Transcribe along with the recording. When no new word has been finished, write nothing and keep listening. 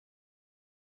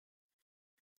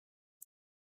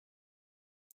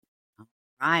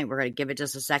right, we're going to give it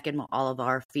just a second while all of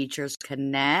our features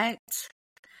connect.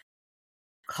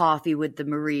 Coffee with the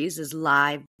Maries is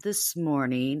live this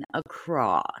morning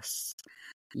across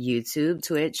YouTube,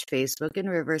 Twitch, Facebook, and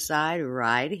Riverside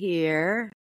right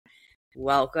here.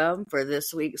 Welcome for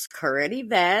this week's current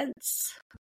events.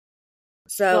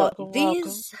 So Welcome.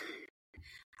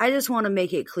 I just want to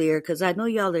make it clear because I know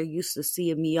y'all are used to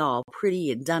seeing me all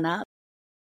pretty and done up.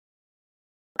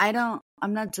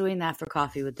 I'm not doing that for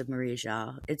Coffee with the Maries,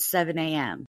 y'all. It's 7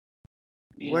 a.m.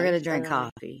 Yeah, We're going to it's drink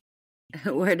early.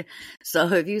 coffee.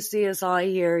 So if you see us all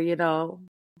here,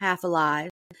 half alive,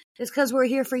 it's because we're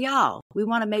here for y'all. We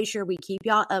want to make sure we keep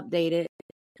y'all updated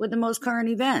with the most current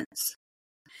events.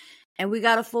 And we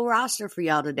got a full roster for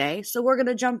y'all today, so we're going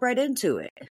to jump right into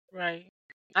it. Right.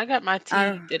 I got my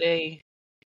tea today.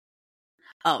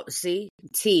 Oh, tea.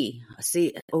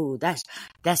 Oh,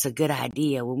 that's a good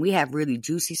idea. When we have really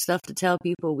juicy stuff to tell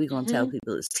people, we're going to tell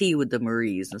people it's tea with the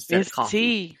Maries instead of coffee.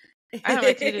 Tea. I have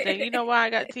my tea today. You know why I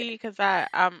got tea? Because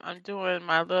I'm doing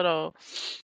my little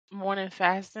morning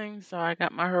fasting, so I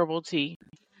got my herbal tea.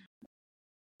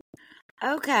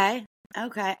 Okay.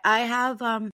 I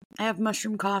have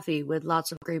mushroom coffee with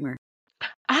lots of creamer.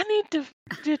 I need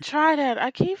to try that.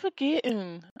 I keep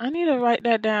forgetting. I need to write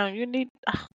that down. I need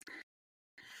to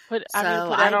put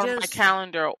that on my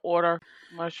calendar. Order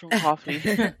mushroom coffee.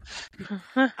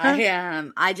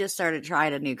 I just started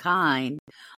trying a new kind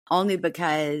only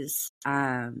because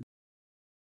I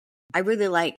really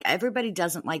like. Everybody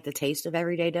doesn't like the taste of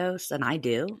Everyday Dose, and I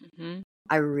do. Mm-hmm.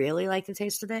 I really like the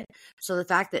taste of it. So the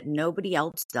fact that nobody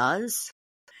else does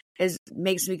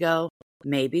makes me go,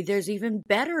 maybe there's even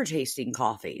better tasting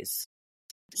coffees.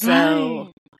 So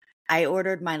right. I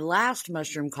ordered my last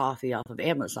mushroom coffee off of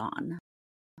Amazon,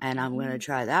 and I'm going to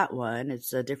try that one.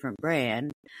 It's a different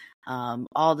brand,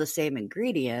 all the same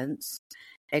ingredients,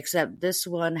 except this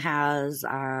one has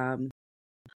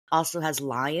also has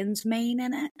lion's mane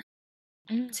in it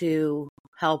to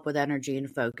help with energy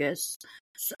and focus.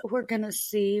 So we're going to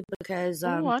see because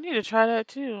I need to try that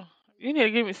too. You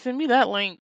need to send me that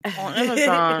link on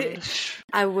Amazon.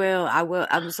 I will.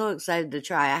 I'm so excited to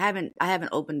try. I haven't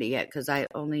opened it yet because I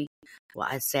only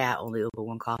open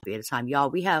one coffee at a time.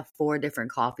 Y'all, we have 4 different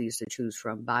coffees to choose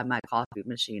from by my coffee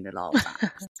machine at all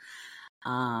times.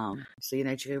 So you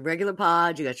got your regular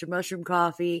pod, you got your mushroom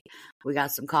coffee. We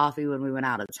got some coffee when we went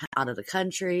out of the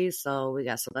country, so we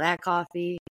got some of that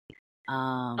coffee.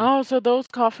 So those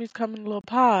coffees come in little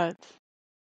pods.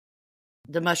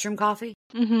 The mushroom coffee?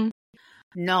 Mm-hmm.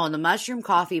 No, the mushroom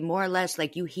coffee, more or less,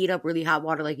 like you heat up really hot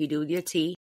water like you do with your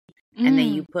tea, and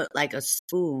then you put like a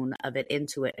spoon of it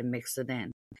into it and mix it in.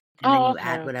 And then you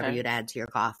add whatever you'd add to your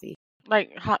coffee.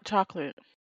 Like hot chocolate.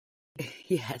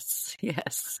 Yes.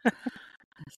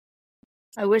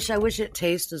 I wish it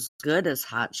tastes as good as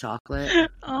hot chocolate.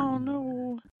 Oh,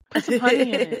 no. Put some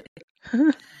honey in it.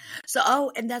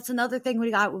 So, and that's another thing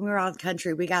we got when we were out of the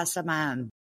country. We got some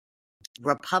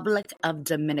Republic of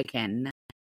Dominican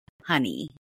honey.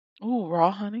 Ooh,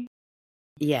 raw honey?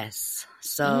 Yes.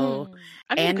 So,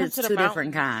 and it's 2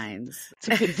 different kinds.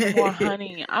 To get some more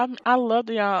honey. I love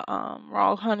the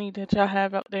raw honey that y'all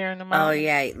have up there in the mountains. Oh,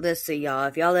 yeah. Listen, y'all,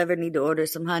 if y'all ever need to order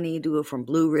some honey, do it from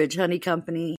Blue Ridge Honey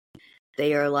Company.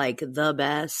 They are like the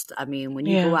best. I mean, when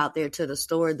you go out there to the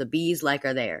store, the bees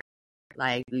are there.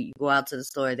 Like you go out to the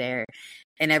store there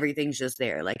and everything's just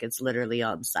there. Like it's literally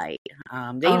on site.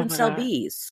 They even sell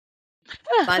bees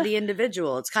by the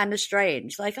individual. It's kind of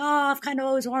strange. Like, I've kind of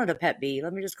always wanted a pet bee.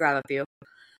 Let me just grab a few.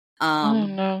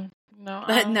 No.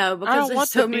 But no, because I don't there's want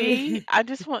so the many. bee. I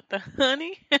just want the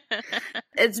honey.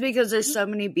 It's because there's so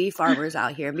many bee farmers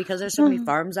out here, and because there's so many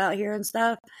farms out here and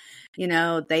stuff.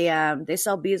 They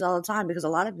sell bees all the time because a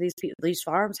lot of these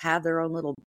farms have their own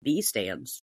little bee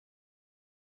stands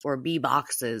or bee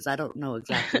boxes. I don't know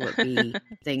exactly what bee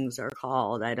things are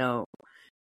called. I don't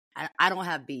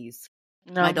have bees.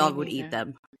 No, my dog would eat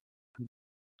them.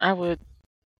 I would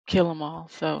kill them all.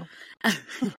 So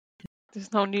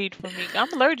there's no need for me.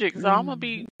 I'm allergic, so I'm gonna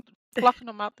be plucking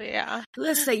them out there.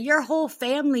 Listen, your whole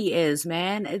family is,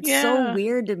 man. It's so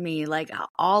weird to me. Like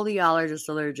all of y'all are just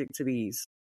allergic to bees.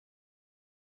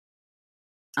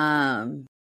 I'm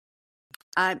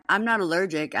not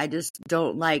allergic. I just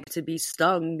don't like to be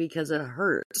stung because it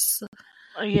hurts.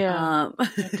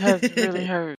 It does really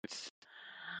hurts.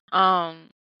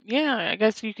 Yeah, I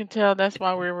guess you can tell that's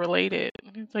why we're related.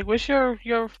 It's like, what's your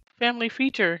family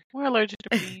feature? We're allergic to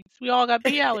bees. We all got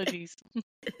bee allergies.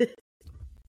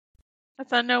 That's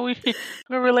how I know we're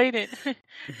related.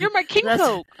 You're my king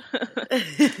coke.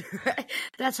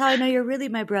 That's how I know you're really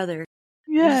my brother.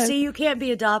 Yeah. You see, you can't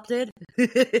be adopted.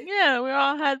 Yeah, we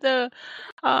all had the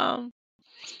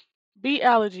bee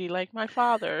allergy, like my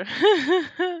father.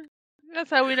 That's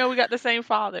how we know we got the same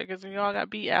father, because we all got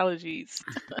bee allergies.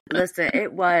 Listen,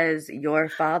 it was your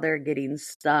father getting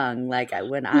stung. Like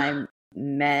when I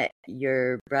met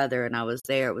your brother and I was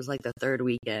there, it was like the third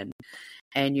weekend,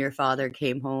 and your father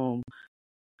came home.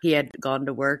 He had gone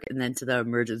to work and then to the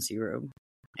emergency room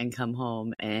and come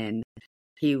home, and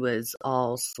he was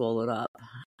all swollen up.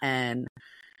 And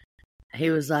he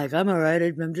was like, I'm all right.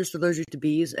 I'm just allergic to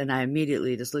bees. And I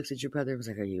immediately just looked at your brother and was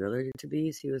like, are you allergic to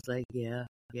bees? He was like, yeah,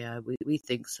 we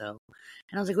think so.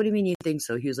 And I was like, what do you mean you think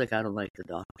so? He was like, I don't like the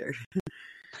doctor.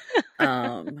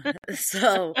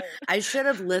 So I should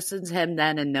have listened to him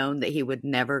then and known that he would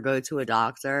never go to a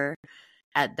doctor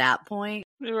at that point.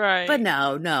 Right. But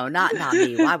no, not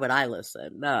me. Why would I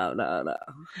listen? No.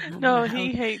 No,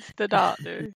 he hates the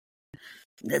doctor.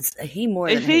 He more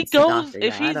than hates the doctor.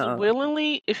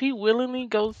 If he willingly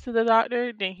goes to the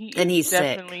doctor, then he's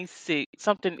definitely sick.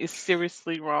 Something is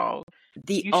seriously wrong.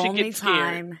 The only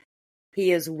time he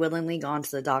has willingly gone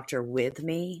to the doctor with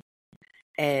me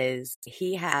is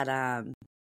he had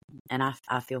and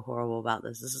I feel horrible about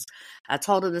this. I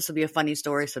told him this would be a funny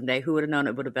story someday. Who would have known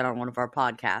it would have been on one of our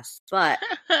podcasts? But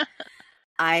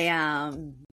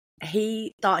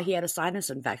he thought he had a sinus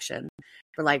infection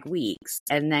for like weeks.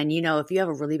 And then, if you have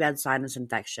a really bad sinus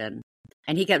infection,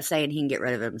 and he kept saying he can get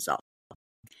rid of it himself.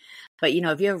 But,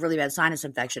 if you have a really bad sinus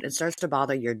infection, it starts to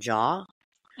bother your jaw,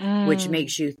 which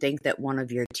makes you think that one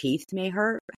of your teeth may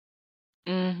hurt.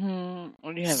 Mm-hmm.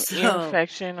 Or you have an ear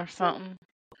infection or something.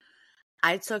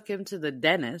 I took him to the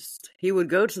dentist. He would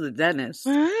go to the dentist,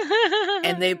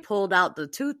 and they pulled out the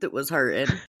tooth that was hurting.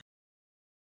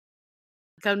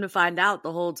 Come to find out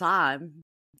the whole time,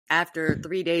 after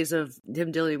 3 days of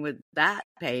him dealing with that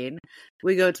pain,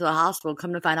 we go to the hospital.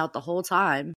 Come to find out the whole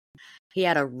time, he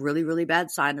had a really, really bad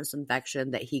sinus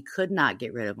infection that he could not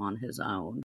get rid of on his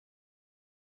own.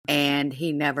 And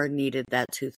he never needed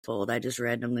that tooth pulled. I just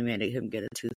randomly made him get a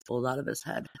tooth pulled out of his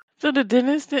head. So the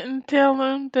dentist didn't tell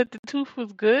him that the tooth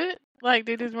was good? Like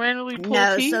they just randomly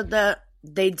pulled teeth? No, so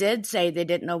they did say they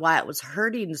didn't know why it was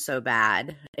hurting so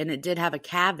bad. And it did have a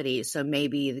cavity. So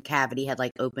maybe the cavity had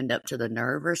like opened up to the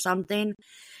nerve or something.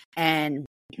 And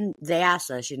they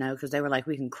asked us, because they were like,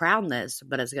 we can crown this,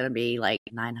 but it's going to be like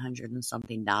 $900 and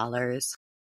something,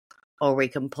 or we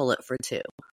can pull it for $2.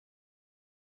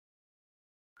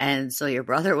 And so your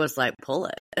brother was like, pull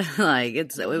it. Like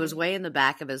it was way in the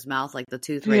back of his mouth, like the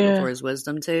tooth right before his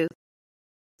wisdom tooth.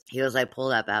 He was like, pull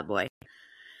that bad boy.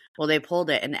 Well, they pulled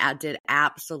it and it did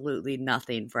absolutely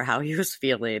nothing for how he was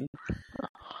feeling.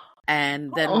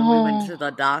 And then when we went to the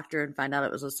doctor and found out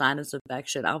it was a sinus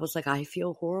infection, I was like, I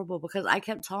feel horrible because I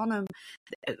kept telling him,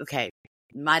 okay,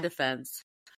 my defense,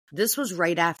 this was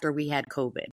right after we had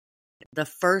COVID. The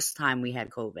first time we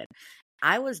had COVID.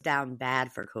 I was down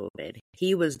bad for COVID.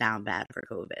 He was down bad for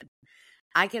COVID.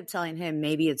 I kept telling him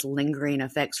maybe it's lingering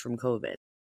effects from COVID.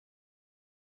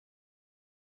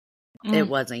 It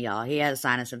wasn't, y'all. He had a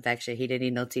sinus infection. He didn't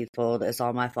need no teeth pulled. It's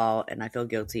all my fault, and I feel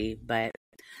guilty. But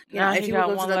if he would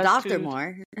go to the doctor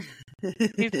more,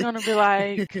 he's gonna be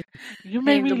like, "You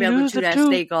made me lose a tooth."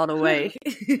 Steak all the way.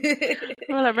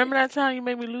 Remember that time you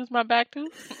made me lose my back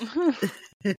tooth?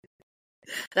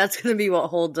 That's going to be what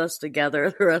holds us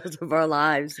together the rest of our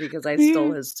lives because I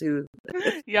stole his tooth.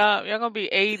 Y'all going to be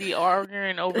 80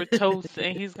 arguing over toast,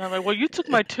 and he's going to be like, well, you took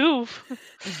my tooth.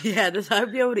 Yeah,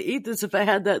 I'd be able to eat this if I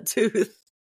had that tooth.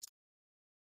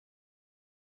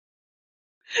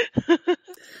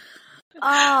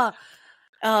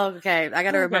 Okay. I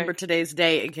got to remember today's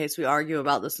date in case we argue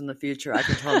about this in the future. I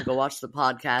can tell him go watch the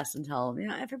podcast and tell him,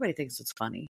 everybody thinks it's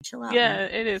funny. Chill out. Yeah,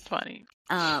 it is funny.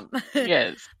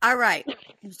 Yes. All right.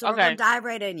 So we're going to dive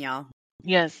right in, y'all.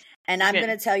 Yes. And I'm going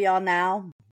to tell y'all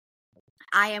now,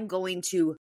 I am going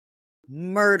to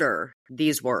murder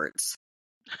these words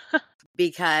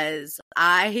because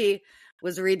I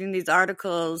was reading these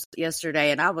articles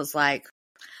yesterday and I was like,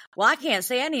 well, I can't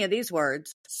say any of these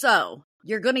words. So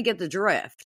you're going to get the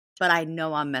drift, but I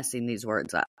know I'm messing these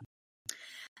words up.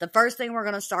 The first thing we're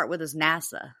going to start with is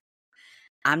NASA.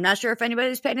 I'm not sure if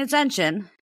anybody's paying attention.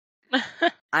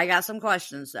 I got some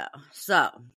questions though. So,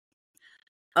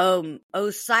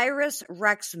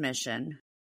 OSIRIS-REx mission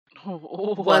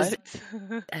was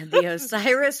the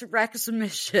OSIRIS-REx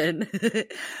mission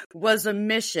was a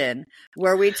mission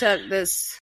where we took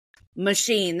this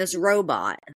machine, this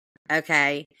robot,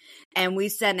 okay, and we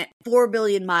sent it 4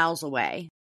 billion miles away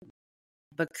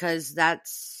because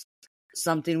that's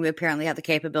something we apparently have the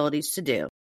capabilities to do.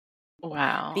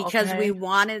 Wow. Because we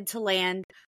wanted to land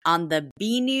on the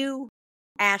Bennu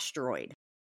asteroid.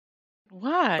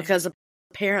 Why? Because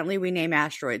apparently we name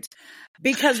asteroids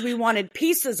because we wanted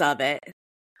pieces of it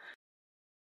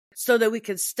so that we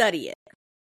could study it.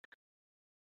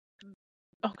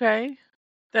 Okay.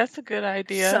 That's a good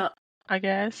idea, I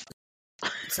guess.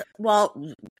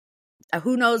 Well,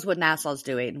 who knows what NASA's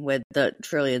doing with the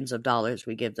trillions of dollars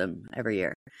we give them every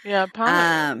year. Yeah,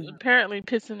 apparently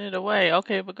pissing it away.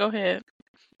 Okay, but go ahead.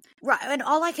 Right, and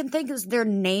all I can think is they're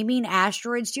naming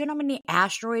asteroids. Do you know how many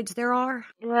asteroids there are?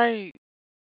 Right.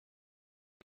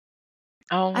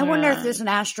 Oh, I wonder if there's an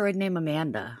asteroid named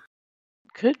Amanda.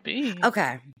 Could be.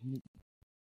 Okay.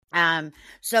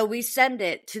 So we send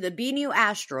it to the Bennu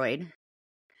asteroid.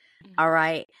 All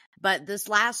right. But this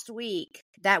last week,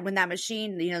 when that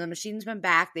machine, the machine's been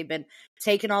back, they've been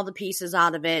taking all the pieces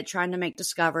out of it, trying to make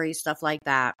discoveries, stuff like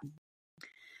that.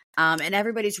 And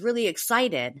everybody's really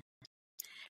excited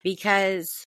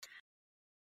because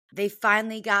they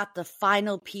finally got the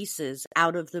final pieces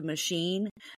out of the machine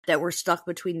that were stuck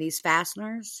between these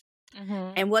fasteners.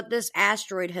 Mm-hmm. And what this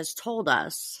asteroid has told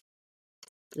us,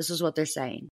 this is what they're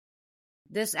saying.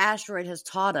 This asteroid has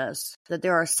taught us that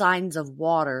there are signs of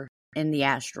water in the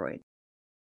asteroid.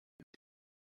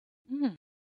 Mm.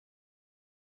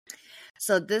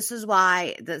 So this is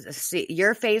why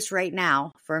your face right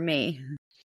now for me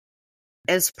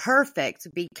is perfect,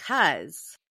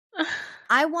 because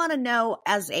I want to know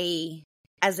as a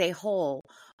whole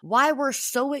why we're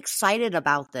so excited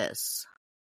about this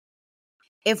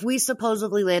if we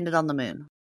supposedly landed on the moon.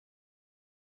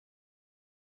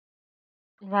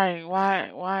 Right.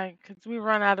 Why? Because we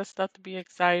run out of stuff to be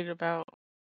excited about.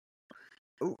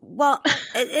 Well,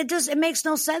 it makes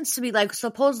no sense to me. Like,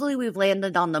 supposedly we've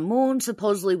landed on the moon.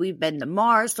 Supposedly we've been to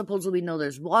Mars. Supposedly we know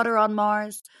there's water on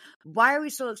Mars. Why are we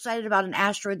so excited about an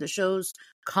asteroid that shows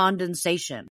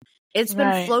condensation? It's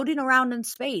been floating around in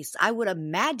space. I would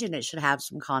imagine it should have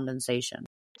some condensation.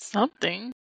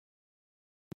 Something.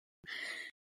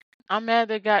 I'm mad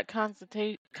they got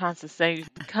condensation.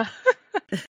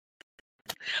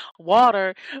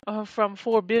 Water from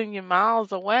 4 billion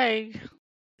miles away.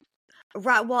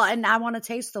 Right. Well, and I want to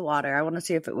taste the water. I want to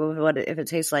see if it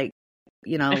tastes like,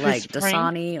 like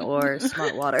Dasani or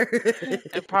Smart Water.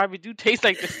 It probably do taste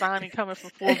like Dasani coming from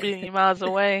 4 billion miles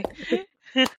away.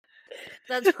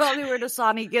 That's probably where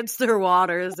Dasani gets their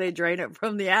water, as they drain it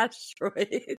from the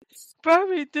asteroids.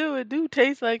 Probably do. It do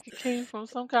taste like it came from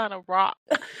some kind of rock.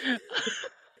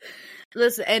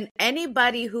 Listen, and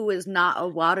anybody who is not a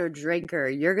water drinker,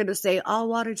 you're going to say, all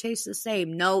water tastes the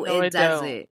same. No, it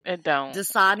doesn't. It don't.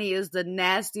 Dasani is the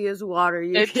nastiest water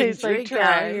you can drink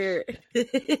out here.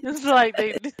 It's like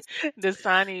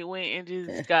Dasani went and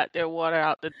just got their water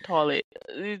out the toilet.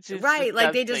 It's just right,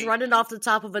 like they just run it off the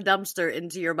top of a dumpster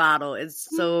into your bottle. It's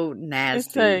so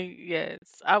nasty. Like, yes,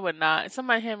 I would not.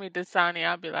 Somebody hand me Dasani,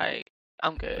 I'd be like,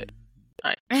 I'm good.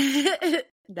 Right.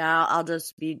 Now I'll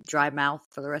just be dry mouth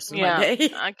for the rest of my day.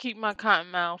 I keep my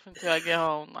cotton mouth until I get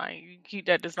home. Like, you keep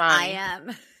that Dasani. I am.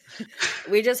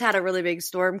 We just had a really big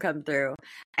storm come through.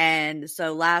 And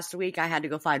so last week I had to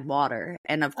go find water.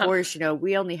 And of course,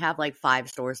 we only have like 5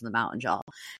 stores in the mountains, y'all.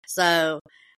 So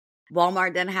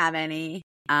Walmart didn't have any.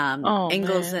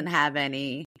 Ingles didn't have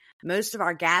any. Most of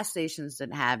our gas stations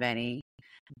didn't have any.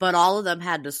 But all of them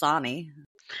had Dasani.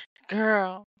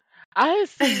 Girl.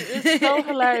 It's so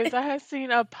hilarious. I had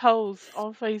seen a post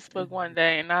on Facebook one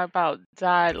day, and I about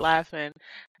died laughing.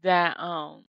 That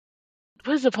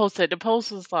what is the post said? The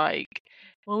post was like,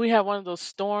 when we have one of those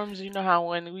storms, you know how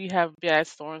when we have bad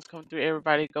storms come through,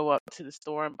 everybody go up to the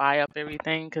store and buy up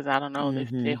everything, because I don't know,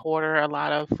 they hoarder a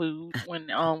lot of food when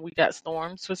we got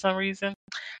storms for some reason.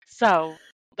 So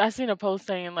I seen a post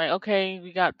saying like, okay,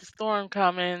 we got the storm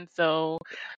coming, so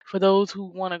for those who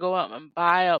want to go out and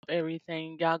buy up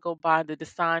everything, y'all go buy the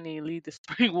Dasani, leave the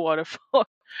spring water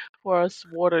for us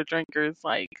water drinkers,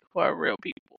 like for real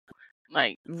people.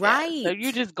 Like, right. Yeah. So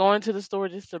you're just going to the store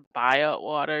just to buy up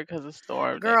water because of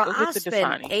storm. Girl, I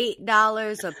spent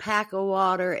 $8 a pack of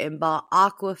water and bought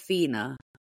Aquafina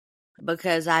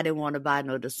because I didn't want to buy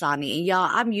no Dasani. And y'all,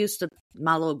 I'm used to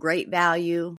my little Great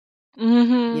Value.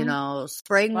 Mm-hmm.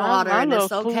 Spring water, and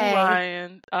it's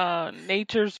okay.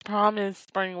 Nature's Promise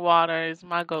spring water is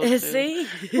my go-to. See?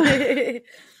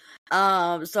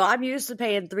 So I'm used to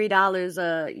paying $3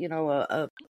 a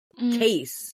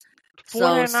case.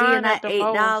 So seeing that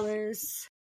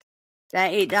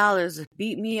 $8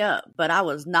 beat me up, but I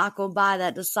was not gonna buy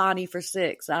that Dasani for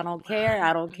 $6. I don't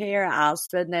care. I'll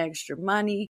spend the extra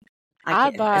money.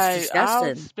 I'll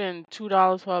spend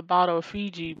 $2 for a bottle of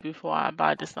Fiji before I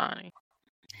buy Dasani.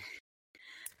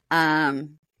 All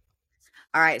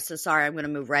right, so sorry, I'm gonna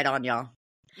move right on, y'all.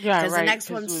 Yeah, because the next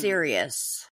one's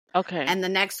serious. Okay. And the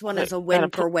next one is a win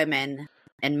for women.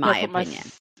 in Gotta my put my opinion.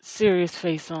 serious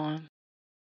face on.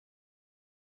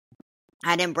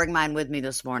 I didn't bring mine with me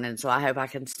this morning, so I hope I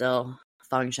can still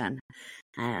function.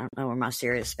 I don't know where my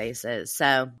serious face is.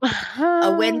 So,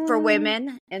 a win for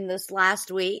women in this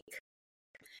last week.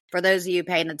 For those of you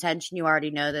paying attention, you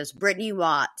already know this. Brittany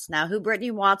Watts. Now, who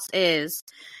Brittany Watts is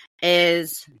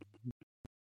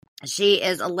she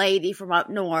is a lady from up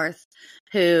north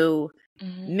who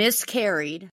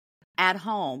miscarried at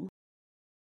home.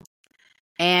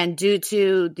 And due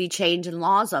to the change in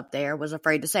laws up there, was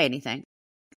afraid to say anything.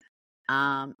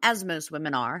 As most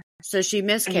women are. So she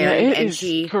miscarried and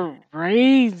she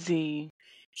crazy.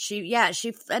 She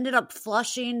ended up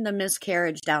flushing the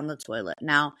miscarriage down the toilet.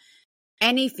 Now,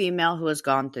 any female who has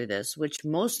gone through this, which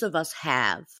most of us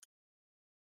have,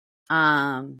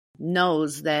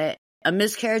 knows that a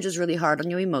miscarriage is really hard on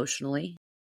you emotionally.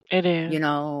 It is. You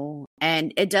know,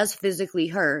 and it does physically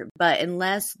hurt, but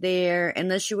unless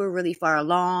you were really far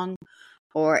along,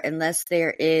 or unless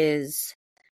there is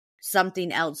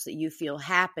something else that you feel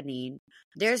happening,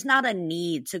 there's not a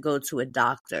need to go to a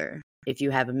doctor if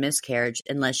you have a miscarriage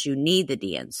unless you need the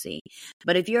D&C.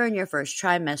 But if you're in your first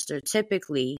trimester,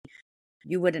 typically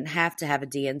you wouldn't have to have a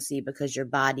D&C because your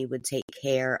body would take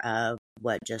care of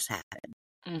what just happened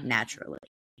naturally.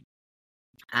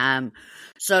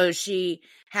 So she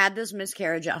had this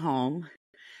miscarriage at home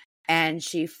and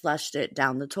she flushed it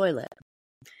down the toilet.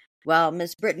 Well,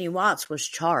 Miss Brittany Watts was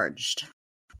charged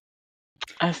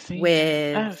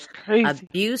with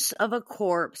abuse of a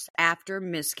corpse after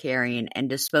miscarrying and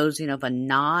disposing of a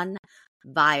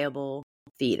non-viable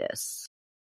fetus.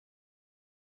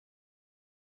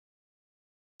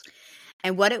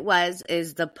 And what it was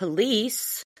is the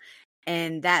police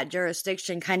in that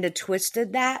jurisdiction kind of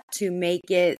twisted that to make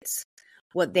it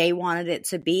what they wanted it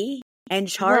to be and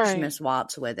charged Miss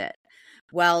Watts with it.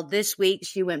 Well, this week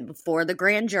she went before the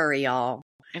grand jury, y'all,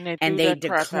 and they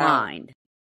declined.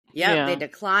 Yep, they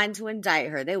declined to indict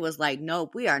her. They was like,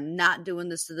 nope, we are not doing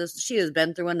this to this. She has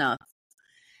been through enough.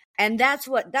 And that's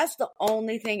the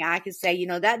only thing I could say. You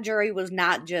know, that jury was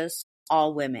not just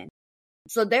all women.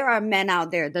 So there are men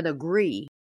out there that agree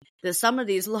that some of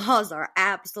these laws are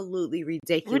absolutely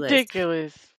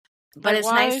ridiculous. But it's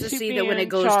nice to see that when it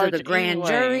goes to the grand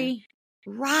jury.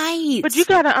 Right. But you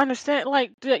got to understand,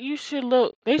 like, that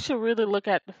they should really look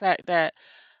at the fact that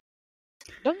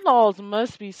them laws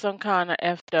must be some kind of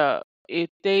effed up if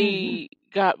they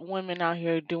got women out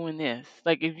here doing this.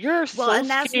 Like, if you're and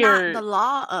that's not the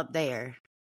law up there.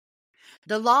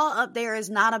 The law up there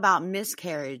is not about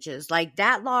miscarriages. Like,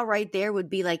 that law right there would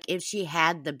be like if she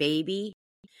had the baby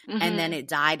and then it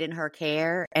died in her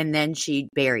care and then she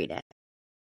buried it.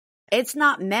 It's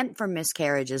not meant for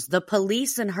miscarriages. The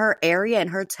police in her area, in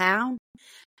her town,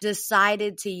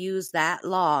 decided to use that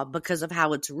law because of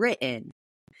how it's written.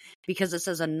 Because it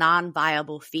says a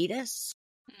non-viable fetus.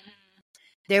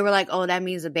 They were like, oh, that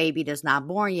means the baby is not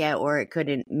born yet or it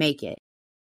couldn't make it.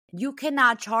 You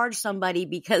cannot charge somebody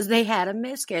because they had a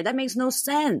miscarriage. That makes no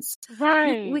sense.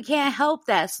 Right. We can't help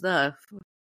that stuff.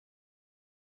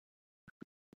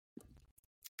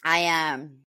 I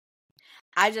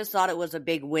just thought it was a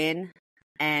big win.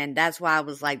 And that's why I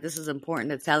was like, this is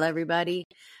important to tell everybody.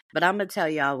 But I'm going to tell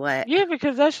y'all what. Yeah,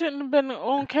 because that shouldn't have been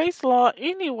on case law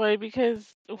anyway, because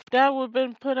that would have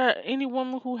been put any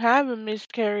woman who have a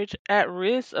miscarriage at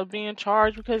risk of being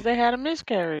charged because they had a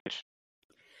miscarriage.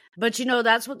 But, you know,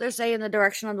 that's what they're saying the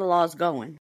direction of the law is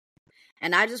going.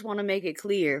 And I just want to make it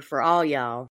clear for all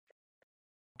y'all.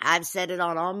 I've said it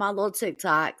on all my little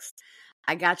TikToks.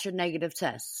 I got your negative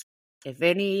test. If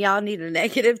any of y'all need a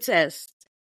negative test,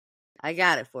 I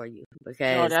got it for you.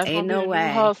 Because ain't no way.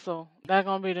 New hustle. That's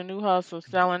going to be the new hustle,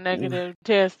 selling negative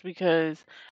tests, because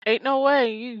ain't no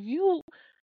way you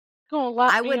going to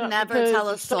lock I would never tell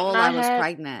a soul I was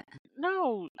pregnant.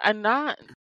 No, I'm not.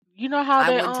 You know how I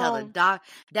wouldn't tell a doc.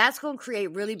 That's going to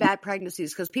create really bad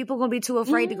pregnancies because people going to be too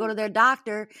afraid to go to their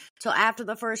doctor till after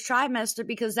the first trimester,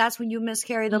 because that's when you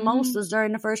miscarry the most, is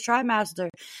during the first trimester.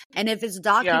 And if it's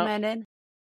documented,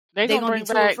 they're going to bring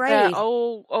back that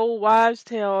old wives'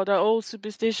 tale, the old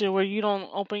superstition where you don't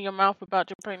open your mouth about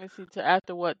your pregnancy till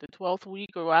after the 12th week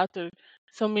or after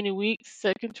so many weeks,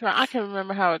 second try. I can't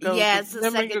remember how it goes. Yeah, it's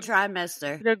the second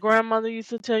trimester. Their grandmother used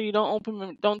to tell you don't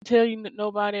tell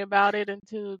nobody about it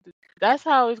until that's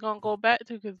how it's gonna go back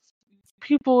to, because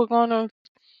people are gonna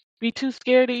be too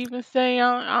scared to even say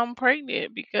I'm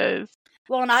pregnant because.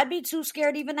 Well, and I'd be too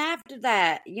scared even after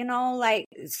that. You know, like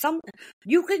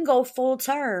you can go full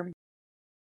term,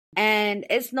 and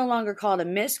it's no longer called a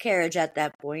miscarriage at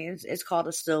that point. It's called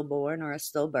a stillborn or a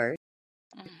stillbirth.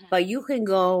 But you can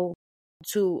go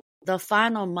to the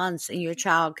final months and your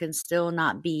child can still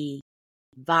not be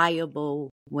viable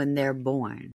when they're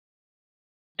born.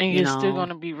 And you're still going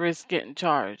to be risk getting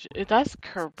charged. That's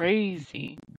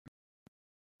crazy.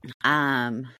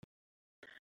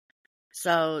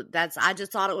 So I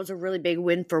just thought it was a really big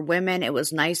win for women. It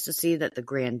was nice to see that the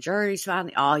grand jury's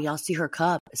finally, y'all see her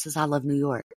cup. It says, I love New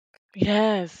York.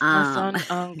 Yes. My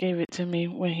son gave it to me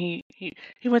when he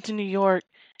went to New York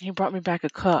and he brought me back a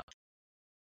cup.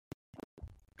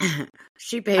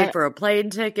 She paid for a plane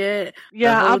ticket.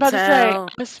 Yeah, I'm about to say,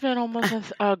 I spent almost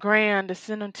 $1,000 to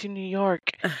send him to New York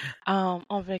on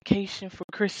vacation for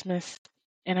Christmas.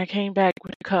 And I came back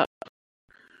with a cup.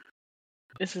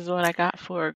 This is what I got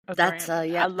for a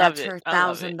 $1,000. I love that's it. her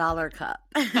 $1,000 cup.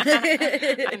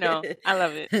 I know. I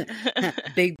love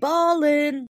it. Big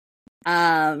ballin'.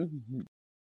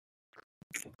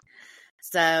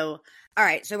 So, all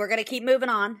right. So we're gonna keep moving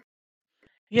on.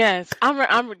 Yes,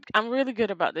 I'm really good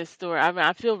about this story. I mean,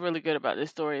 I feel really good about this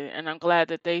story, and I'm glad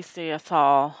that they see us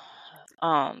all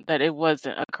that it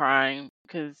wasn't a crime,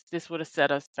 because this would have set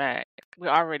us back. We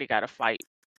already got to fight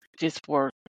just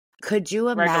for. Could you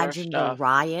imagine the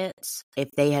riots if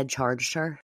they had charged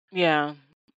her? Yeah,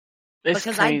 it's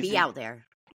because crazy. I'd be out there,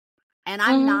 and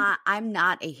I'm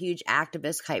not a huge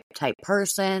activist type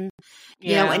person,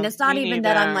 you know. And it's not even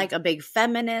that I'm like a big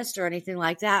feminist or anything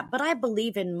like that, but I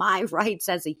believe in my rights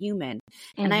as a human,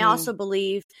 and I also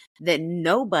believe that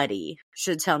nobody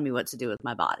should tell me what to do with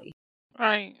my body.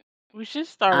 Right. We should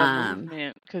start a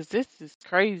movement, because this is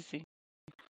crazy.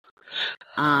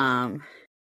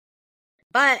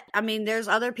 But, I mean, there's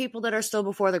other people that are still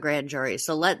before the grand jury.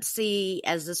 So let's see,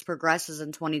 as this progresses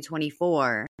in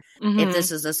 2024, if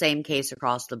this is the same case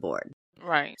across the board.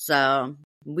 Right. So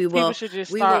People should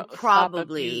just stop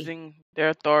abusing their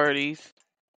authorities.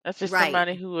 That's just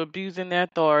somebody who abusing their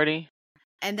authority.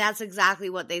 And that's exactly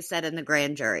what they said in the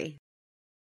grand jury.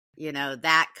 You know,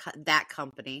 that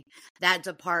company, that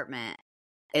department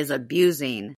is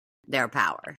abusing their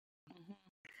power.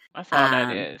 That's all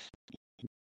that is.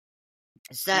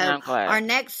 So our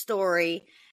next story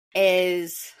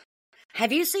is,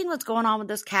 have you seen what's going on with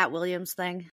this Katt Williams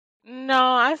thing? No,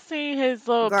 I seen his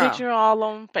little picture all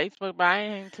on Facebook, but I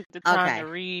ain't took the time to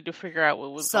read to figure out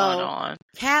what was going on.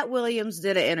 Katt Williams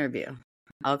did an interview,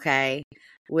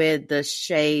 with the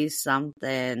Shay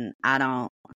something. I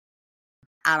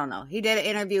don't know. He did an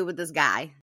interview with this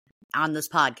guy on this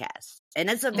podcast, and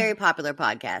it's a very popular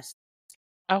podcast.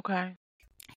 Okay.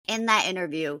 In that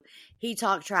interview, he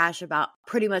talked trash about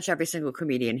pretty much every single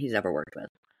comedian he's ever worked with.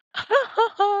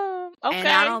 Okay. And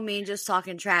I don't mean just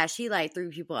talking trash. He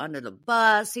threw people under the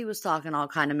bus. He was talking all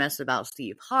kind of mess about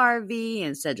Steve Harvey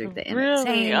and Cedric the Entertainer.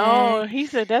 Really? Oh, he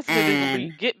said that's what they're gonna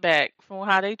be get back from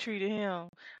how they treated him.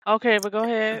 Okay, but go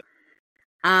ahead.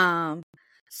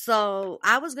 So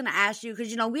I was gonna ask you,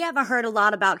 because we haven't heard a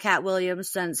lot about Katt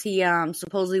Williams since he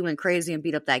supposedly went crazy and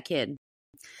beat up that kid.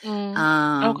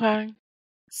 Okay.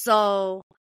 So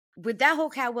with that whole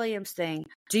Katt Williams thing,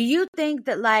 do you think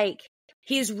that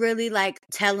he's really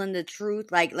telling the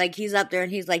truth? Like he's up there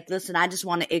and he's like, listen, I just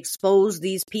want to expose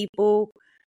these people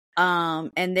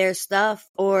and their stuff?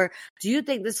 Or do you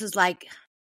think this is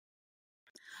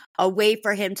a way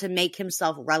for him to make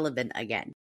himself relevant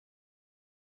again?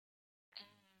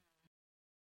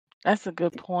 That's a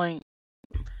good point.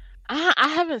 I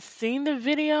haven't seen the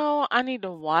video. I need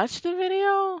to watch the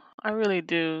video. I really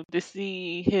do, to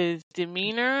see his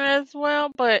demeanor as well.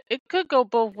 But it could go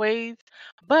both ways.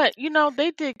 But,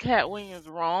 they did Katt Williams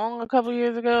wrong a couple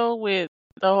years ago with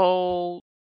the whole,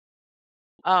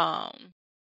 I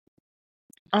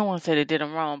don't want to say they did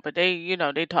him wrong, but they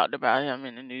talked about him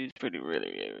in the news really,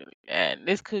 really, really bad.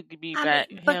 This could be bad.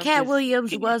 But Katt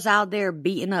Williams was out there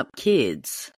beating up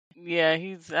kids. Yeah,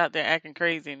 he's out there acting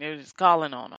crazy, and they're just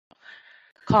calling on him.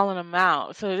 Calling him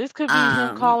out. So this could be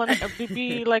him calling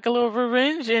be like a little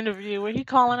revenge interview where he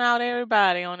calling out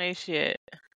everybody on their shit.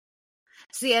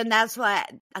 See, and that's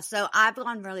what, so I've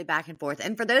gone really back and forth.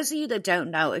 And for those of you that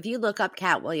don't know, if you look up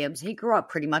Katt Williams, he grew up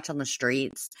pretty much on the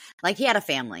streets. He had a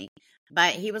family,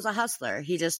 but he was a hustler.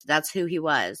 That's who he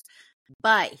was.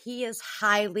 But he is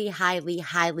highly, highly,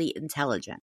 highly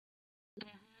intelligent.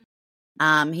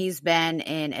 He's been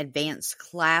in advanced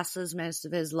classes most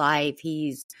of his life.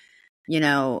 He's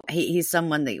he's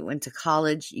someone that went to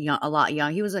college a lot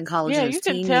young. He was in college in his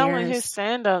teen years. Yeah, you can tell in his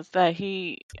stand-ups that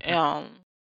he's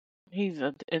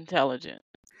intelligent.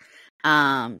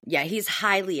 Yeah, he's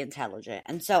highly intelligent.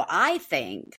 And so I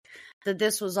think that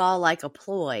this was all a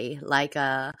ploy,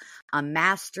 a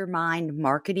mastermind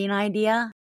marketing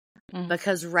idea.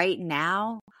 Because right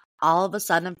now, all of a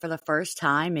sudden, for the first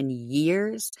time in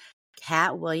years,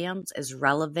 Katt Williams is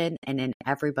relevant and in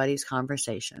everybody's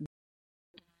conversation.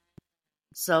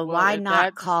 So Well, why if not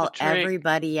that's the call trick,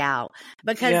 everybody out?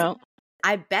 Because yeah.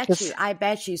 I Just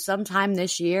bet you sometime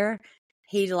this year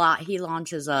he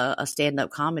launches a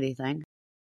stand-up comedy thing.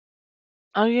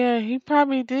 oh yeah, he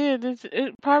probably did.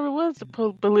 It probably was a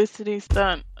publicity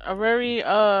stunt, a very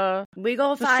We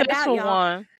gonna find out, successful y'all.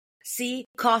 one. See,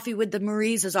 Coffee with the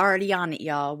Maries is already on it,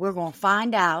 y'all. We're gonna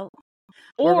find out.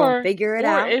 We're gonna figure it Or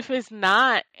out. if it's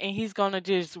not, and he's gonna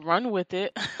just run with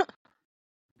it,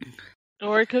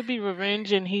 or it could be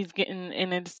revenge, and he's getting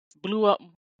and it's blew up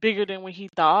bigger than what he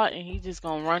thought, and he's just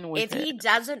gonna run with If it. he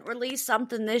doesn't release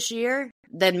something this year,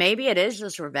 then maybe it is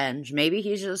just revenge. Maybe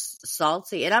he's just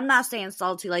salty. And I'm not saying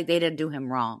salty like they didn't do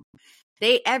him wrong.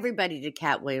 Everybody did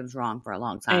Cat Williams wrong for a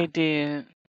long They time. did,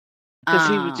 because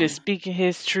he was just speaking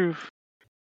his truth.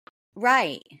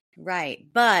 Right.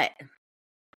 But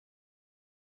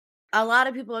a lot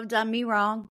of people have done me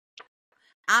wrong.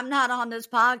 I'm not on this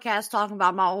podcast talking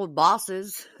about my old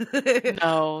bosses.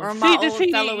 No, or my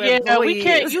old fellow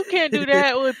employees. you can't do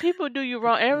that. When people do you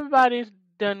wrong, everybody's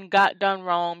got done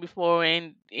wrong before,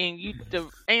 and the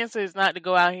answer is not to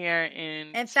go out here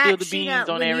and In spill fact, the beans Sheena,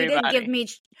 on when you everybody.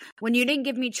 didn't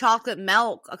give me chocolate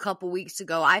milk a couple weeks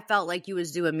ago, I felt like you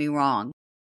was doing me wrong.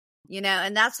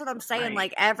 And that's what I'm saying. Right.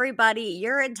 Like, everybody,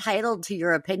 you're entitled to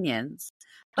your opinions,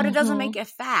 but it doesn't make it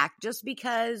fact. Just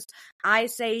because I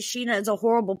say Sheena is a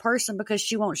horrible person because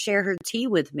she won't share her tea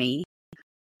with me.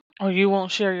 Or you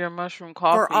won't share your mushroom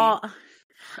coffee.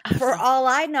 For all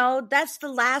I know, that's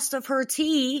the last of her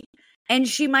tea, and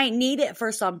she might need it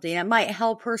for something. It might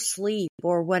help her sleep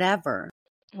or whatever.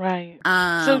 Right.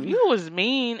 So if you was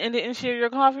mean and didn't share your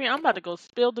coffee, I'm about to go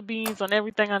spill the beans on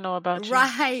everything I know about you.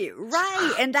 Right.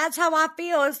 And that's how I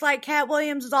feel. It's like Cat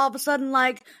Williams is all of a sudden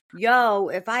like, yo,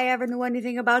 if I ever knew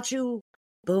anything about you,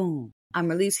 boom, I'm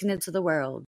releasing it to the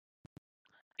world.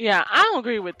 Yeah, I don't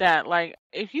agree with that. Like,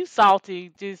 if you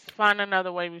salty, just find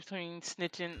another way between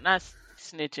not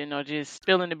snitching or just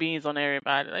spilling the beans on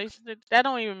everybody. Like, that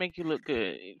don't even make you look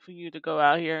good for you to go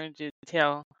out here and just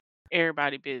tell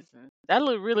everybody business. That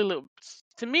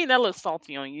to me, that looks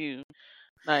salty on you.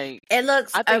 Like, it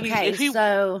looks I think okay.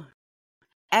 So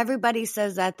everybody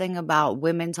says that thing about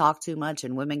women talk too much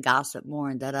and women gossip more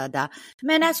and da-da-da.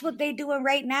 Man, that's what they doing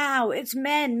right now. It's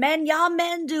men. Y'all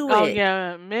men do it. Oh,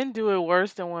 yeah. Men do it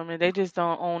worse than women. They just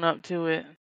don't own up to it.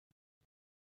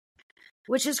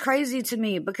 Which is crazy to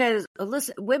me because,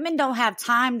 listen, women don't have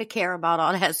time to care about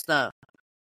all that stuff.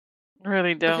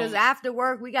 Really don't. Because after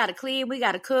work, we got to clean, we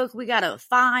got to cook, we got to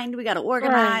find, we got to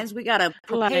organize, we got to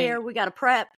prepare, we got to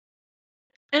prep.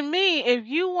 And me, if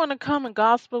you want to come and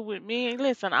gospel with me,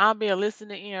 listen, I'll be a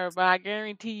listening ear, but I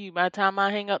guarantee you, by the time I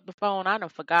hang up the phone, I done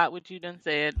forgot what you done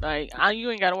said. Like,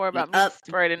 you ain't got to worry about me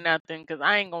spreading nothing, because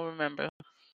I ain't going to remember.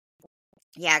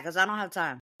 Yeah, because I don't have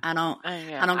time. I don't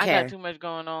care. I got too much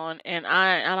going on, and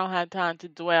I don't have time to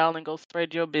dwell and go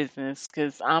spread your business,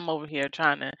 because I'm over here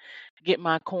trying to get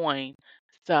my coin.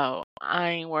 So I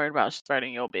ain't worried about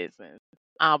spreading your business.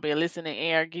 I'll be a listening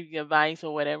ear, give you advice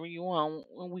or whatever you want,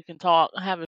 when we can talk,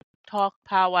 have a talk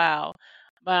powwow.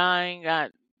 But I ain't got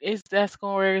that's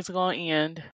where it's gonna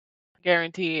end.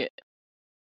 Guarantee it.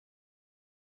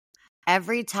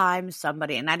 Every time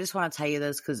somebody, and I just want to tell you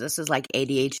this because this is like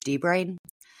ADHD brain.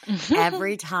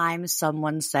 Every time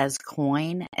someone says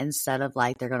coin, instead of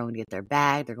like they're going to get their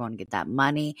bag, they're going to get that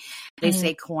money, they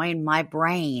say coin, my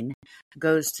brain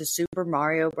goes to Super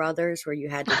Mario Brothers where you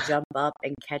had to jump up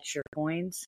and catch your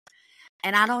coins.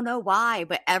 And I don't know why,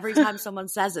 but every time someone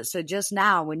says it. So just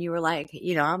now when you were like,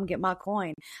 I'm going to get my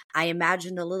coin, I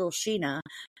imagined a little Sheena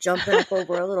jumping up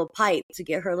over a little pipe to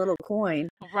get her little coin.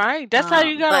 Right. That's how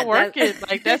you got to work it.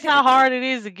 Like, that's how hard it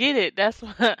is to get it. That's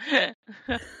what.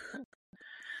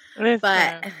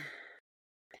 But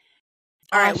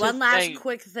all right, one last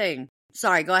quick thing.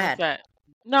 Sorry, go ahead.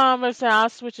 No, I'm gonna say I'll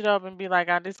switch it up and be like,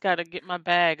 I just gotta get my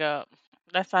bag up.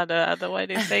 That's how the other way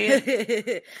they say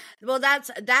it. Well, that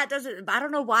doesn't. I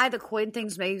don't know why the coin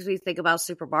things makes me think about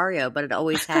Super Mario, but it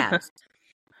always has.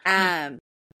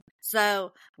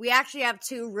 So we actually have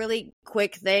two really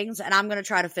quick things, and I'm gonna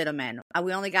try to fit them in.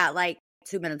 We only got like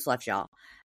 2 minutes left, y'all,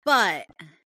 but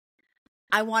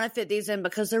I want to fit these in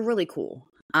because they're really cool.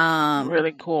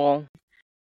 Really cool.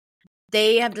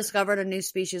 They have discovered a new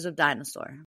species of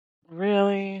dinosaur.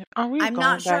 Really? I'm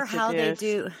not sure how they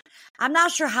do. I'm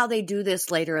not sure how they do this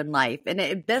later in life, and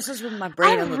it messes with my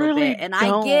brain a little bit. And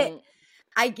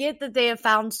I get that they have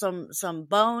found some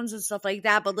bones and stuff like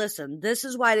that. But listen, this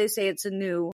is why they say it's a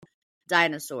new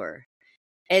dinosaur.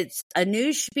 It's a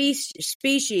new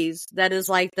species that is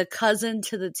like the cousin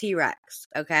to the T-Rex.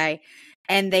 Okay.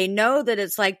 And they know that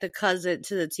it's like the cousin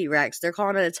to the T-Rex. They're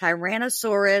calling it a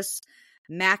Tyrannosaurus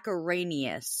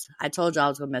Macarranius. I told you I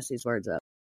was going to mess these words up.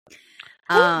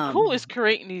 Who is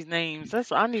creating these names?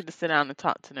 That's what I need to sit down and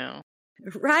talk to them.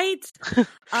 Right?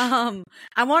 I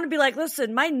want to be like,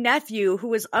 listen, my nephew,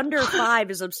 who is under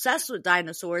 5, is obsessed with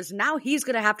dinosaurs. Now he's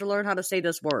going to have to learn how to say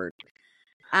this word.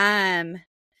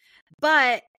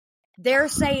 But they're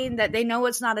saying that they know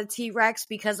it's not a T-Rex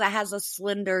because it has a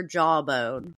slender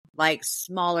jawbone, like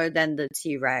smaller than the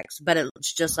T-Rex, but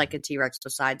it's just like a T-Rex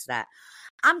besides that.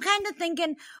 I'm kind of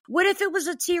thinking, what if it was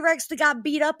a T-Rex that got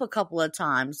beat up a couple of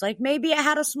times? Like maybe it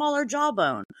had a smaller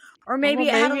jawbone, or maybe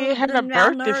it had a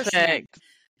birth defect.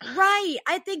 Right.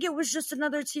 I think it was just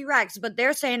another T-Rex, but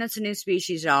they're saying it's a new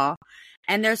species, y'all.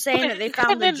 And they're saying that they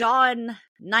found the jaw in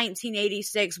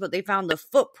 1986, but they found the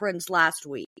footprints last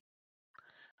week.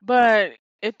 But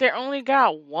if they only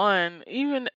got one,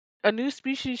 even a new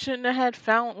species shouldn't have had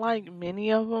found like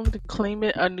many of them to claim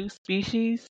it a new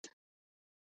species.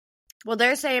 Well,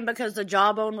 they're saying because the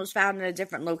jawbone was found in a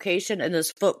different location and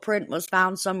this footprint was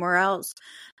found somewhere else,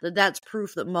 that's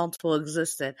proof that multiple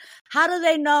existed. How do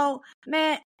they know?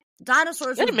 Man,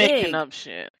 dinosaurs are big. They're making up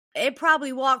shit. It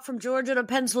probably walked from Georgia to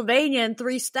Pennsylvania in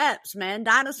 3 steps, man.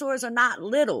 Dinosaurs are not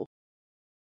little.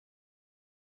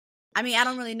 I mean, I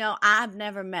don't really know. I've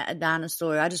never met a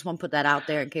dinosaur. I just want to put that out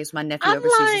there in case my nephew ever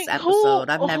sees this episode.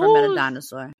 I've never met a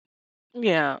dinosaur.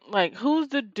 Yeah, like who's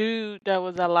the dude that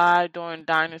was alive during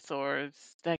dinosaurs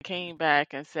that came back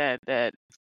and said that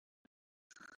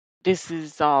this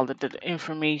is all the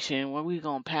information what we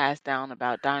gonna pass down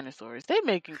about dinosaurs? They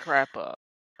making crap up.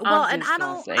 Well, and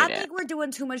I think we're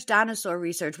doing too much dinosaur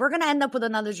research. We're gonna end up with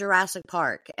another Jurassic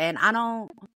Park, and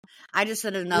I just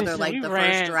said another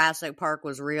first Jurassic Park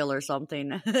was real or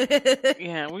something.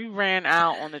 Yeah, we ran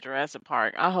out on the Jurassic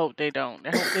Park. I hope they don't.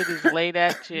 I hope they just lay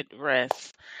that shit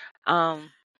rest.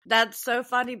 That's so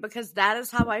funny because that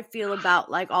is how I feel about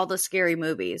like all the scary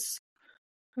movies.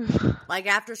 Like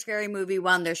after Scary Movie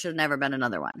 1, there should have never been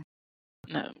another one.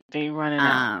 No, they running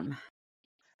out.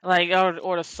 Like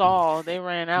or the Saw, they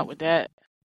ran out with that.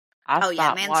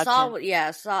 Saw.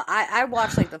 Yeah, Saw. I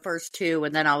watched like the first 2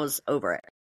 and then I was over it.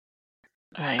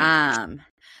 Right.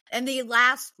 And the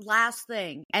last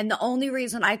thing, and the only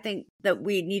reason I think that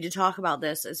we need to talk about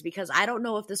this is because I don't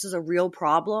know if this is a real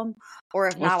problem or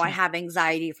if I have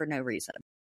anxiety for no reason.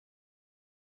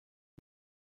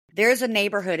 There's a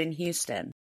neighborhood in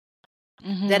Houston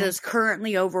that is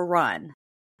currently overrun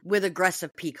with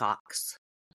aggressive peacocks.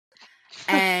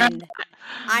 And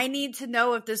I need to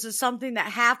know if this is something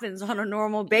that happens on a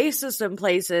normal basis in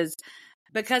places,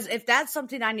 because if that's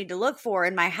something I need to look for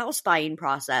in my house buying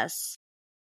process,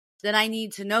 then I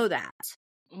need to know that.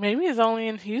 Maybe it's only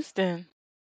in Houston.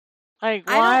 Like,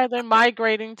 why are they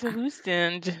migrating to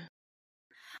Houston?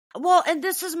 Well, and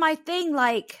this is my thing.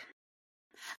 Like,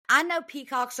 I know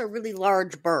peacocks are really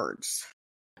large birds.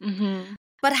 Mm-hmm.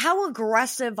 But how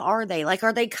aggressive are they? Like,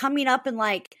 are they coming up and,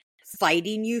 like,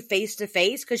 fighting you face to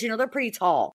face? Because, they're pretty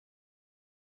tall.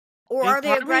 Or are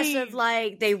they aggressive,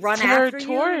 like, they run after you?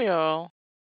 Territorial.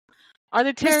 Are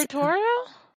they territorial?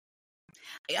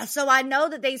 So I know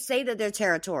that they say that they're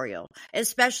territorial,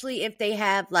 especially if they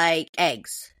have, like,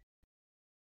 eggs.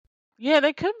 Yeah,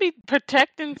 they could be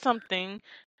protecting something.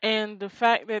 And the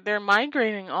fact that they're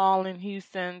migrating all in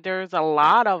Houston, there's a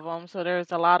lot of them. So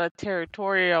there's a lot of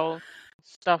territorial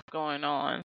stuff going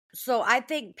on. So I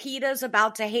think PETA's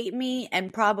about to hate me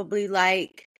and probably,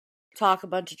 like, talk a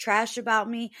bunch of trash about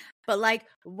me. But, like,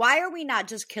 why are we not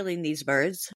just killing these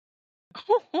birds?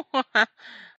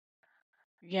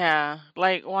 Yeah,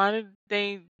 like why did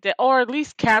they or at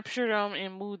least capture them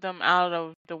and move them out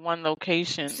of the one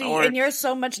location? See, and you're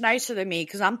so much nicer than me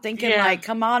because I'm thinking like,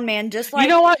 come on, man, just like you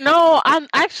know what? No, I'm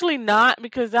actually not,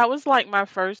 because that was like my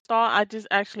first thought. I just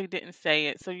actually didn't say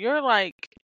it. So you're like,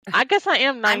 I guess I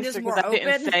am nicer because I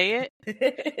didn't say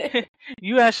it.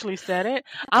 You actually said it.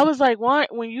 I was like, why?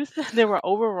 When you said they were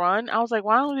overrun, I was like,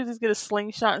 why don't we just get a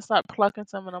slingshot and start plucking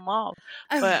some of them off?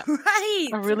 But right.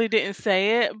 I really didn't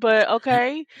say it. But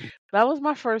okay, that was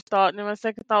my first thought. And then my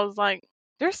second thought was like,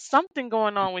 there's something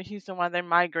going on with Houston while they're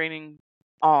migrating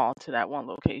all to that one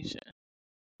location.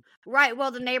 Right.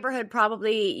 Well, the neighborhood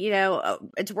probably,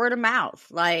 it's word of mouth.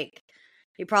 Like,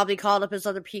 he probably called up his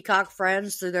other peacock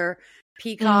friends through their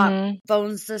peacock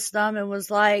phone system and was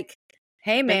like,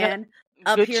 hey, man,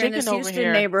 up here in this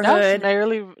Houston neighborhood.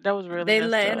 That was really they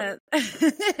let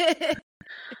it.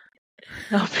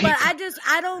 But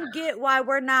I don't get why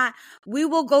we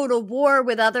will go to war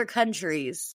with other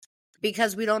countries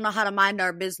because we don't know how to mind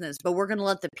our business, but we're going to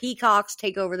let the peacocks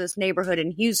take over this neighborhood in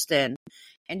Houston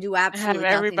and do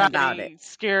absolutely nothing about it.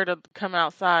 Scared to come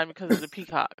outside because of the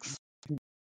peacocks.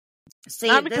 See,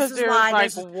 Not this because is there's why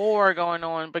like war going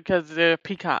on, because they're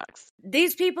peacocks.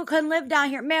 these people couldn't live down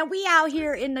here. Man, we out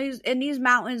here in these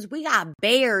mountains, we got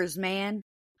bears, man.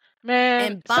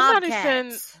 Man, And somebody send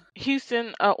bobcats.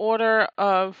 Houston an order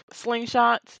of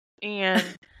slingshots and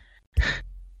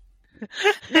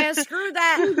Man, screw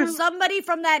that. Somebody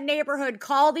from that neighborhood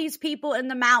call these people in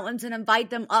the mountains and invite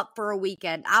them up for a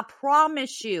weekend. I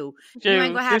promise you, you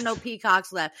ain't gonna have no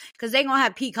peacocks left. Because they gonna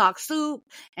have peacock soup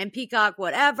and peacock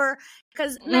whatever.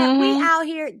 Because, man, we out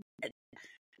here,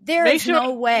 there is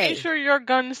no way. Make sure your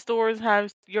gun stores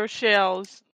have your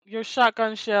shells, your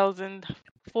shotgun shells in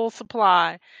full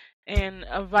supply, and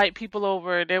invite people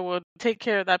over. They will take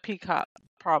care of that peacock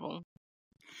problem.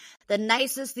 The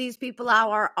nicest these people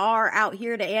are out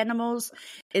here to animals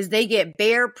is they get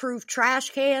bear-proof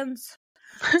trash cans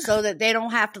so that they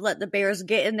don't have to let the bears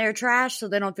get in their trash, so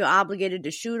they don't feel obligated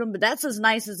to shoot them. But that's as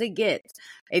nice as it gets.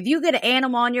 If you get an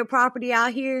animal on your property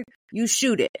out here, you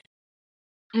shoot it.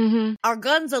 Mm-hmm. Are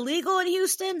guns illegal in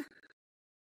Houston?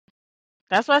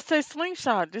 That's why I say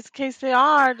slingshot. Just in case they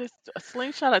are, just a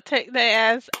slingshot will take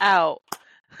their ass out.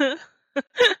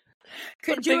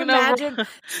 Could you imagine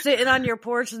sitting on your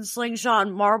porch and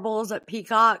slingshotting marbles at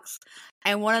peacocks,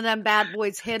 and one of them bad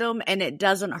boys hit them and it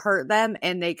doesn't hurt them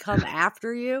and they come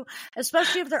after you?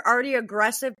 Especially if they're already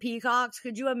aggressive peacocks.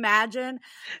 Could you imagine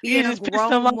being a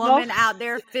grown woman out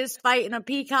there fist fighting a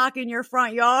peacock in your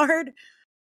front yard?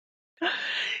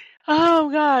 Oh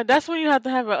God, that's when you have to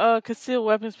have a concealed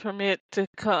weapons permit to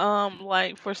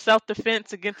like for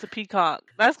self-defense against a peacock.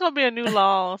 That's gonna be a new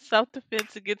law: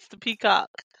 self-defense against the peacock.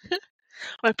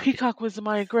 My peacock was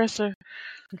my aggressor.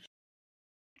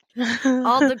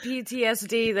 All the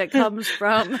PTSD that comes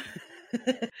from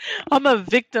I'm a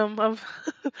victim of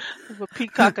a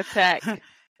peacock attack.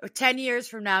 10 years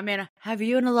from now, man, have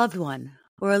you and a loved one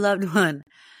or a loved one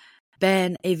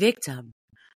been a victim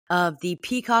of the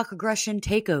peacock aggression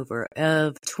takeover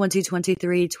of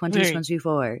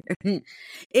 2023-2024?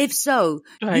 If so,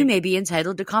 you may be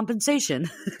entitled to compensation.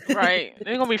 Right.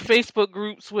 There are going to be Facebook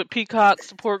groups with peacock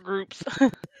support groups.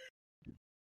 You're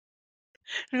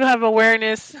going to have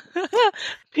awareness.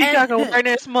 Peacock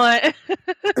Awareness Month.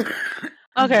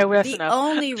 Okay, well, that's enough. The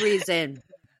only reason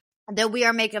that we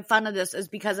are making fun of this is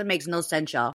because it makes no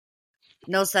sense, y'all.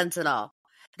 No sense at all.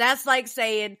 That's like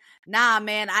saying, nah,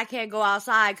 man, I can't go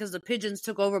outside because the pigeons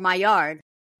took over my yard.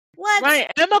 What? Right.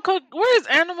 Where's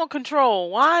animal control?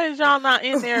 Why is y'all not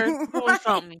in there doing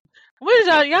something? What is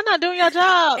y'all not doing your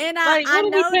job? And I know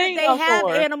that they have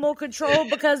animal control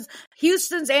because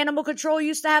Houston's animal control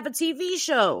used to have a TV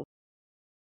show.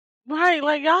 Right,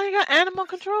 like y'all ain't got animal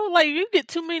control. Like you get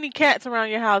too many cats around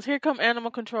your house. Here come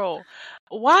animal control.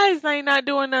 Why is they not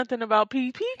doing nothing about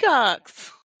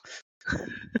peacocks?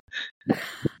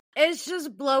 It's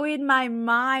just blowing my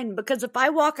mind because if I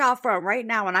walk out front right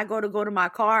now and I go to my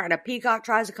car and a peacock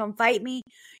tries to come fight me,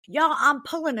 y'all, I'm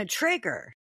pulling a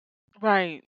trigger.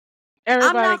 Right.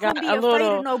 Everybody I'm not going to be afraid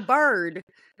of no bird.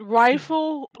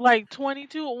 Rifle, like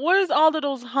 22. Where's all of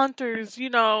those hunters?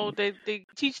 You know, they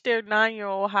teach their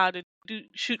 9-year-old how to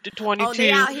shoot the 22. Oh,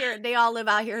 they out here. They all live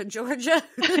out here in Georgia,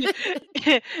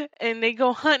 and they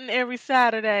go hunting every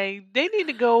Saturday. They need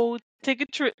to go take a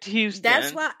trip to Houston.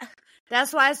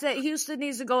 That's why I said Houston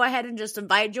needs to go ahead and just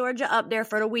invite Georgia up there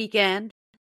for the weekend.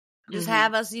 Just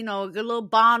have us, a good little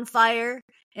bonfire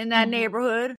in that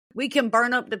neighborhood. We can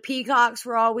burn up the peacocks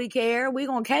for all we care. We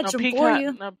gonna catch them for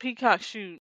you. No, peacock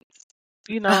shoot.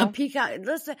 Peacock.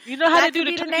 Listen, you know how to do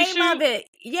the turkey shoot? Of it.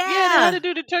 Yeah, you know how to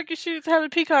do the turkey shoots. Have a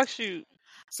peacock shoot.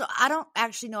 So I don't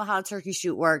actually know how a turkey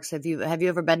shoot works. Have you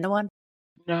ever been to one?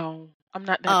 No, I'm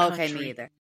not that country. Okay, me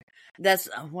either. That's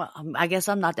I guess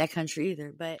I'm not that country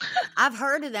either, but I've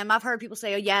heard of them. I've heard people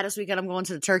say, "Oh yeah, this weekend I'm going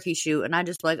to the turkey shoot," and I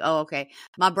just like, "Oh okay."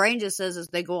 My brain just says is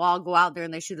they go out there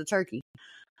and they shoot a turkey.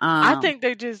 I think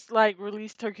they just like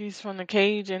release turkeys from the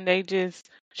cage and they just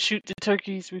shoot the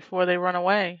turkeys before they run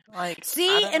away. Like,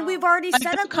 see, and we've already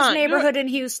set up this neighborhood in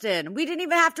Houston. We didn't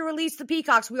even have to release the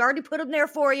peacocks. We already put them there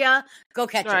for you. Go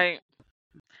catch them. Right.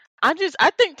 I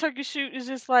think turkey shoot is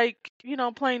just like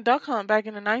playing duck hunt back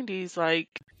in the 90s. Like.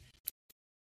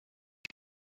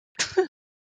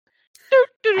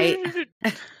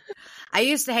 I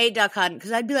used to hate duck hunting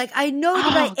because I'd be like, I know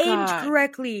that I aimed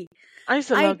correctly. I used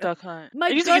to love duck hunt.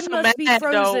 My gun must be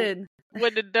frozen.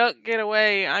 When the duck get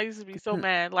away, I used to be so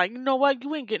mad. Like, you know what?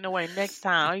 You ain't getting away next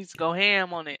time. I used to go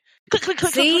ham on it.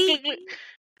 See?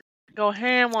 Go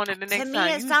ham on it the next time. To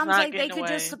me, it sounds like they could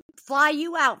just fly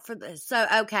you out for this. So,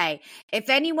 okay. If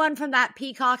anyone from that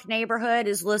Peacock neighborhood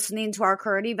is listening to our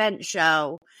current event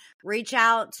show, reach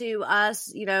out to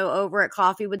us, over at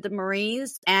Coffee with the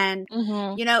Maries, and,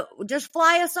 just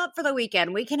fly us up for the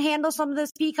weekend. We can handle some of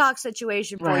this peacock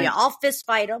situation for you. I'll fist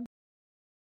fight them.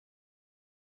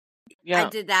 Yeah. I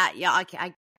did that. Yeah,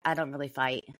 I don't really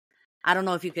fight. I don't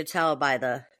know if you could tell by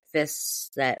the fists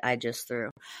that I just threw.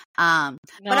 But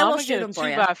I will shoot them for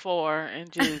you.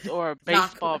 2x4 or a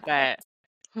baseball bat.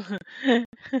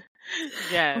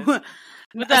 Yes.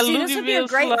 With that this would be a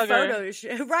great photo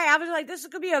shoot. Right. I was like, this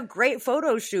could be a great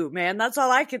photo shoot, man. That's all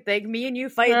I could think. Me and you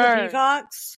fighting the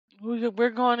peacocks. We're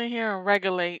going in here and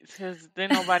regulate, because then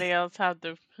nobody else have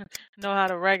to know how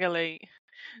to regulate.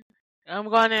 I'm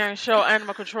going there and show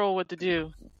animal control what to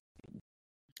do.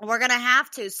 We're going to have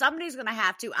to. Somebody's going to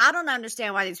have to. I don't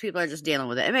understand why these people are just dealing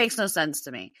with it. It makes no sense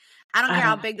to me. I don't care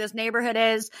how big this neighborhood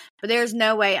is, but there's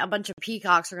no way a bunch of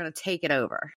peacocks are going to take it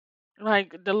over.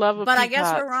 Like the love of But peacocks. I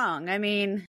guess we're wrong. I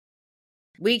mean,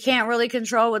 we can't really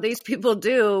control what these people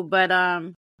do, but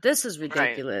this is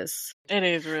ridiculous. Right.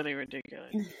 It is really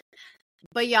ridiculous.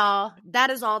 But y'all, that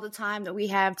is all the time that we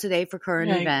have today for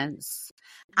current events.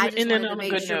 I just wanted to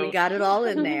make sure we got it all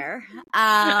in there.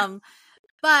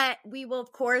 But we will,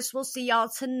 of course, we'll see y'all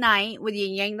tonight with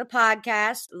Yin Yang the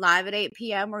podcast, live at 8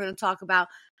 p.m. We're going to talk about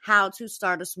how to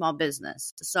start a small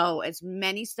business. So it's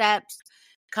many steps.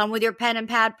 Come with your pen and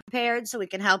pad prepared so we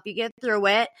can help you get through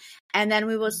it. And then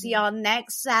we will see y'all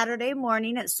next Saturday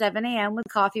morning at 7 a.m. with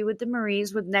Coffee with the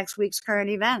Maries with next week's current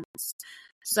events.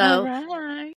 So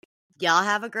y'all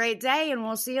have a great day, and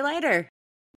we'll see you later.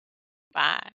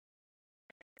 Bye.